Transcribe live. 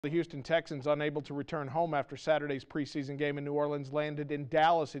The Houston Texans, unable to return home after Saturday's preseason game in New Orleans, landed in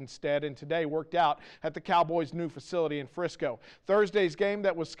Dallas instead, and today worked out at the Cowboys' new facility in Frisco. Thursday's game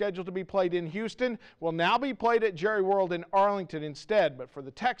that was scheduled to be played in Houston will now be played at Jerry World in Arlington instead, but for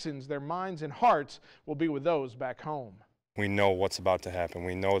the Texans, their minds and hearts will be with those back home. We know what's about to happen.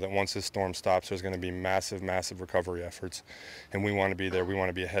 We know that once this storm stops, there's going to be massive, massive recovery efforts, and we want to be there. We want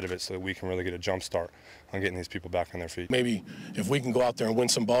to be ahead of it so that we can really get a jump start on getting these people back on their feet. Maybe if we can go out there and win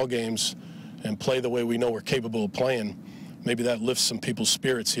some ball games and play the way we know we're capable of playing, maybe that lifts some people's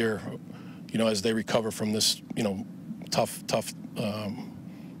spirits here, as they recover from this, tough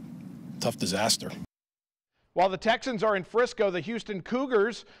disaster. While the Texans are in Frisco, the Houston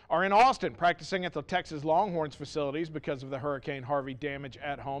Cougars are in Austin, practicing at the Texas Longhorns facilities because of the Hurricane Harvey damage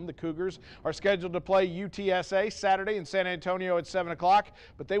at home. The Cougars are scheduled to play UTSA Saturday in San Antonio at 7 o'clock,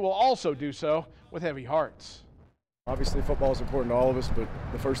 but they will also do so with heavy hearts. Obviously, football is important to all of us, but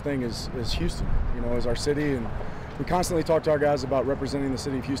the first thing is Houston, is our city, and we constantly talk to our guys about representing the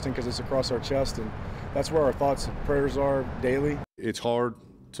city of Houston because it's across our chest, and that's where our thoughts and prayers are daily. It's hard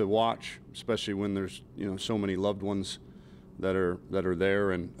to watch, especially when there's so many loved ones that are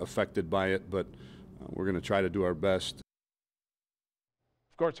there and affected by it, but we're going to try to do our best.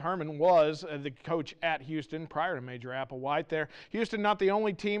 Of course, Herman was the coach at Houston prior to Major Applewhite there. Houston not the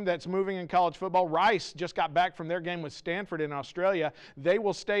only team that's moving in college football. Rice just got back from their game with Stanford in Australia. They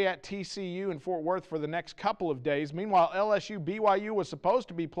will stay at TCU in Fort Worth for the next couple of days. Meanwhile, LSU-BYU was supposed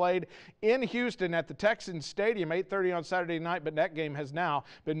to be played in Houston at the Texans Stadium, 8:30 on Saturday night, but that game has now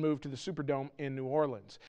been moved to the Superdome in New Orleans.